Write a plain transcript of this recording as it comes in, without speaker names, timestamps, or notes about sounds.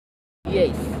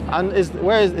Yes. And is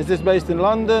this based in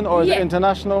London or is it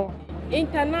international?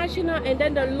 International, and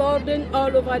then the London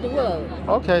all over the world.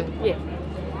 Okay. Yeah.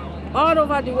 All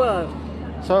over the world.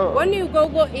 So when you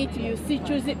go eat, you see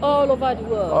choosy all over the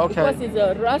world. Okay. Because it's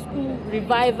a gospel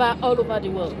revival all over the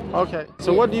world. Okay.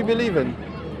 So what do you believe in?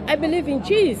 I believe in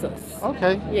Jesus.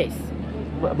 Okay. Yes.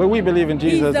 But we believe in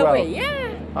Jesus as well. He's the way,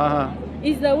 yeah. Uh-huh.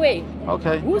 He's the way.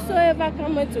 Okay. Whosoever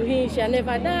cometh to him shall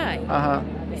never die. Uh-huh.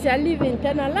 He shall live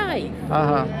eternal life.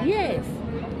 Uh-huh. Yes.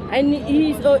 And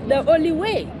he is the only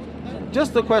way.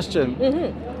 Just a question.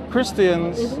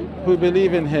 Christians who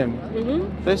believe in him,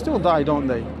 they still die, don't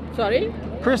they? Sorry?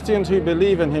 Christians who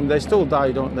believe in him, they still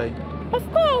die, don't they?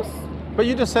 Of course. But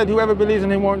you just said whoever believes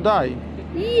in him won't die.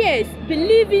 Yes,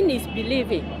 believing is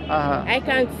believing. Uh-huh. I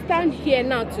can stand here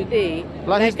now today,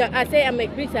 like I say I'm a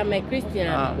Christian.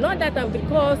 Not that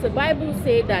because the Bible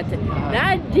says that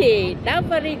that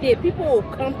very day, people will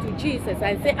come to Jesus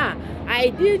and say, I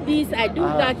do this, I do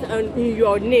that in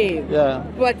your name. Yeah.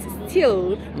 But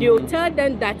still, they will tell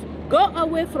them that, go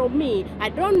away from me, I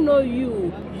don't know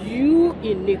you, you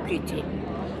iniquity.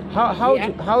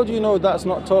 How do you know that's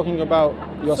not talking about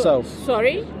yourself?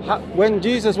 Sorry? When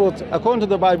Jesus will, according to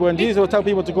the Bible, when Jesus will tell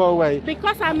people to go away.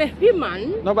 Because I'm a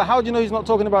human. No, but how do you know he's not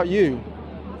talking about you?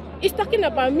 He's talking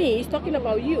about me, he's talking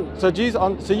about you. So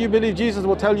so you believe Jesus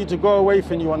will tell you to go away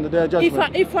from you on the day of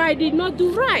judgment? If I did not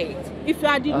do right, if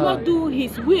I did not do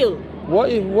his will.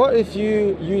 What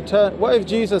if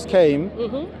Jesus came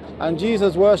and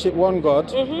Jesus worshipped one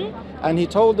God and he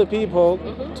told the people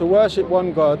to worship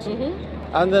one God,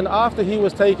 and then after he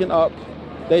was taken up,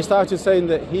 they started saying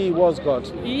that he was God?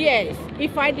 Yes.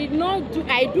 If I did not do,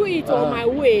 I do it on my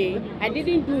way, I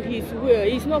didn't do his will,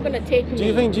 he's not going to take me. Do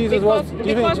you think Jesus because, was?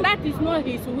 Because that is not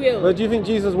his will. But do you think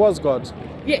Jesus was God?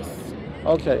 Yes.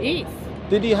 Okay. Yes.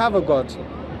 Did he have a God?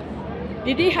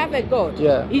 Did he have a God?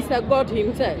 Yeah. He's a God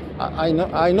himself.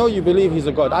 I know you believe he's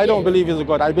a God. I don't believe he's a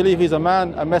God. I believe he's a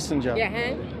man, a messenger.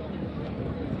 Yeah.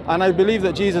 And I believe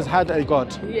that Jesus had a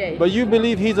God. Yes. But you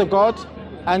believe he's a God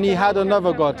and he had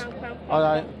another God. All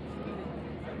right.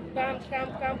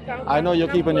 Come. I know you're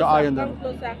keeping your eye on them.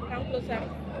 Come closer.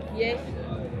 Yes.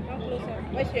 Come closer.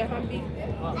 Where's your handy?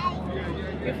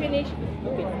 You finished?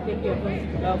 Okay, take your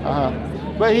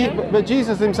phone. But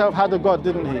Jesus himself had a God,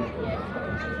 didn't he?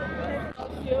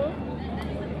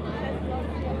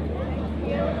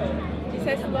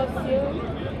 Jesus loves you.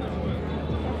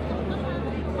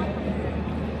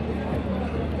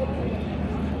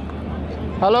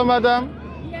 Hello, madam.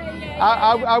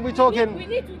 Are we talking? We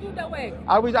need to do the work.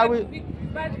 Are we?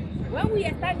 But when we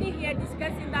are standing here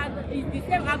discussing that, it's the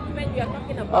same argument you are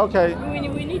talking about. Okay. We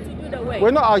need to do the work. We're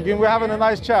not arguing. We're having a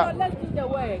nice chat. So let's do the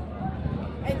work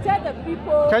and tell the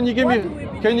people. Can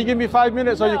you give me 5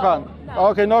 minutes or you can't? No.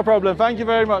 Okay, no problem. Thank you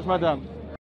very much, madam.